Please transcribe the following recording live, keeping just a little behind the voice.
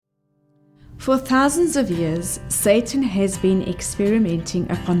For thousands of years, Satan has been experimenting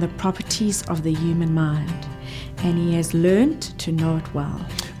upon the properties of the human mind, and he has learned to know it well.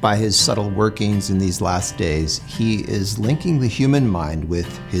 By his subtle workings in these last days, he is linking the human mind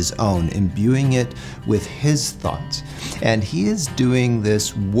with his own, imbuing it with his thoughts. And he is doing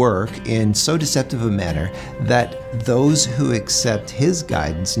this work in so deceptive a manner that those who accept his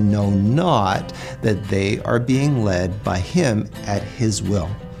guidance know not that they are being led by him at his will.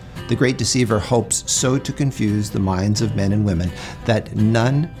 The great deceiver hopes so to confuse the minds of men and women that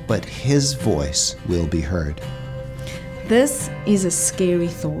none but his voice will be heard. This is a scary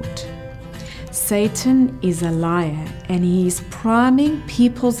thought. Satan is a liar, and he is priming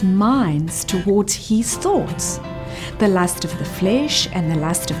people's minds towards his thoughts. The lust of the flesh and the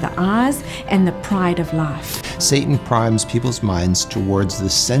lust of the eyes and the pride of life. Satan primes people's minds towards the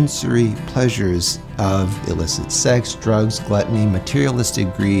sensory pleasures of illicit sex, drugs, gluttony,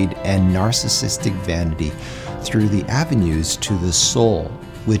 materialistic greed, and narcissistic vanity through the avenues to the soul,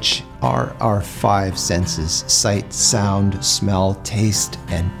 which are our five senses: sight, sound, smell, taste,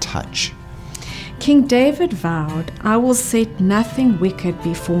 and touch. King David vowed, "I will set nothing wicked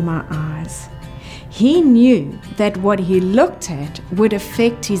before my eyes." He knew that what he looked at would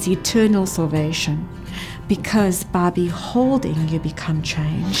affect his eternal salvation, because by beholding you become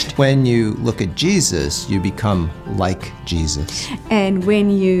changed. When you look at Jesus, you become like Jesus. And when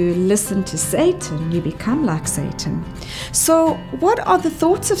you listen to Satan, you become like Satan. So what are the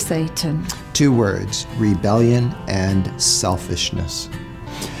thoughts of Satan? 2 words: rebellion and selfishness.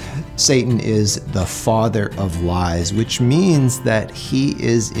 Satan is the father of lies, which means that he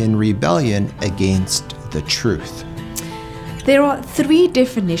is in rebellion against the truth. There are 3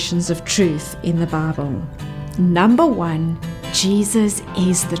 definitions of truth in the Bible. Number 1, Jesus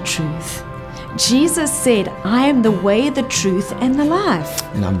is the truth. Jesus said, "I am the way, the truth, and the life."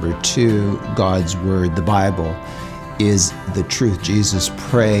 Number 2, God's word, the Bible, is the truth. Jesus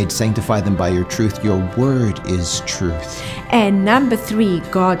prayed, "Sanctify them by your truth. Your word is truth." And number 3,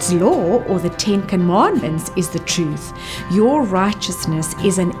 God's law, or the 10 Commandments, is the truth. Your righteousness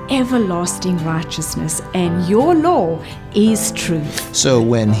is an everlasting righteousness, and your law is truth. So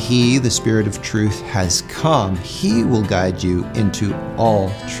when he, the Spirit of truth, has come, he will guide you into all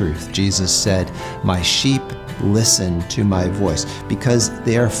truth. Jesus said, "My sheep listen to my voice," because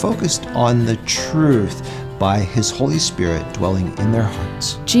they are focused on the truth by his Holy Spirit dwelling in their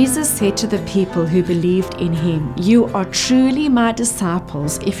hearts. Jesus said to the people who believed in him, "You are truly my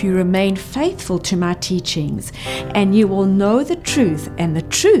disciples if you remain faithful to my teachings, and you will know the truth, and the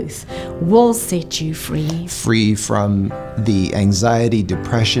truth will set you free." Free from the anxiety,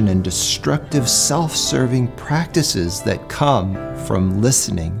 depression, and destructive self-serving practices that come from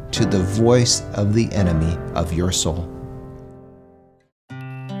listening to the voice of the enemy of your soul.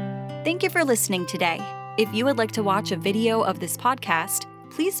 Thank you for listening today. If you would like to watch a video of this podcast,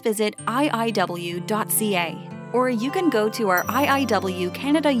 please visit iiw.ca, or you can go to our IIW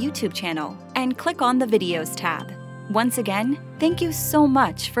Canada YouTube channel and click on the Videos tab. Once again, thank you so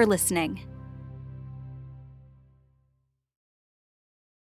much for listening.